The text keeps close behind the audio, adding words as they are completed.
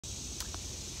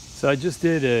So I just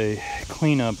did a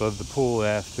cleanup of the pool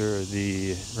after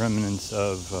the remnants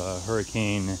of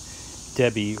Hurricane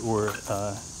Debbie, or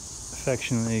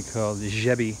affectionately called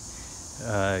Jebi,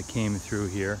 came through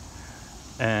here.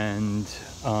 And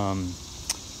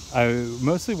I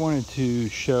mostly wanted to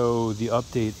show the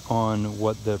update on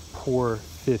what the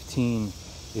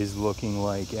POR-15 is looking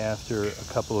like after a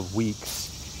couple of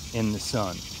weeks in the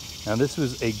sun. Now this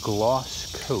was a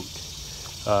gloss coat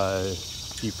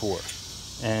before,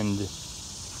 and you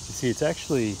see it's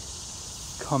actually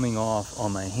coming off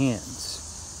on my hands.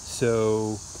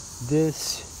 So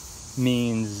this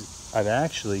means I've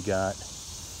actually got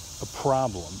a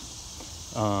problem.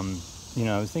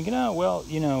 I was thinking, oh well,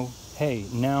 hey,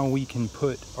 now we can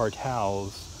put our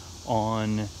towels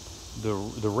on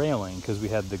the railing because we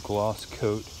had the gloss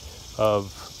coat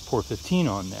of POR-15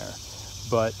 on there.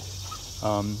 But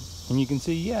and you can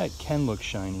see, yeah, it can look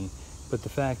shiny, but the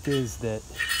fact is that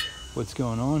what's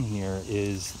going on here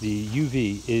is the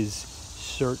UV is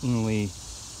certainly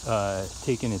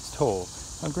taking its toll.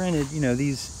 Now granted,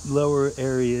 these lower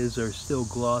areas are still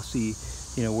glossy,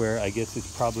 where I guess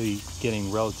it's probably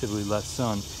getting relatively less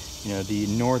sun. The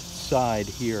north side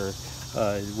here,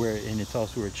 and it's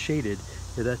also where it's shaded,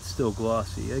 that's still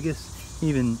glossy. I guess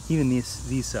even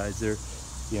these sides, they're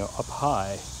up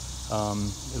high.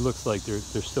 It looks like they're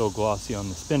still glossy on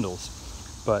the spindles,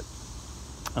 but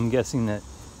I'm guessing that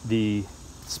the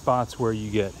spots where you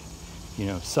get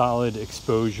solid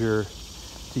exposure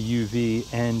to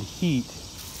UV and heat,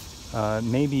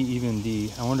 maybe even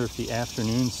I wonder if the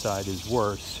afternoon side is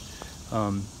worse. I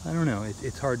don't know,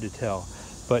 it's hard to tell,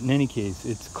 but in any case,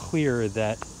 it's clear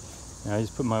that I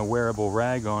just put my wearable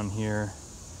rag on here,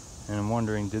 and I'm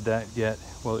wondering, did that get,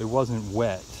 well, it wasn't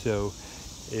wet, so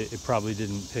it probably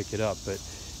didn't pick it up. But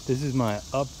this is my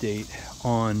update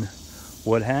on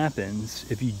what happens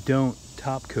if you don't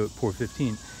top coat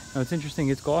POR-15. Now it's interesting,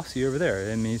 it's glossy over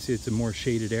there. I mean, it's a more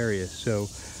shaded area, so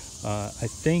I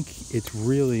think it's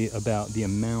really about the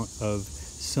amount of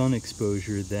sun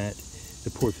exposure that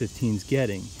the POR-15 is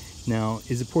getting. Now,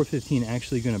 is the POR-15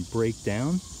 actually going to break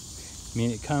down? I mean,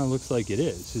 it kind of looks like it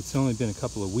is. It's only been a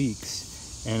couple of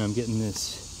weeks, and I'm getting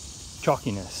this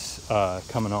chalkiness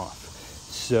coming off.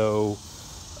 So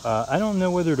I don't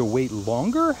know whether to wait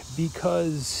longer,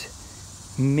 because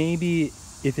maybe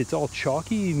if it's all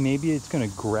chalky, maybe it's going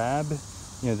to grab,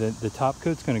 the top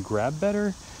coat's going to grab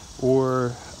better, or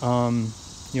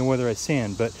whether I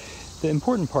sand. But the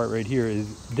important part right here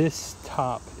is this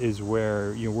top is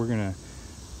where we're going to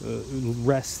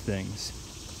rest things.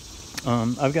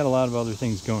 I've got a lot of other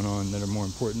things going on that are more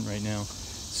important right now,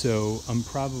 so I'm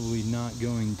probably not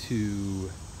going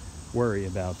to worry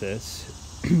about this.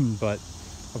 But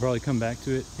I'll probably come back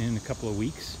to it in a couple of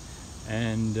weeks,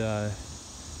 and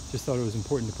just thought it was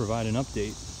important to provide an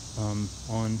update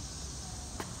on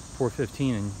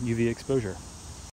POR-15 and UV exposure.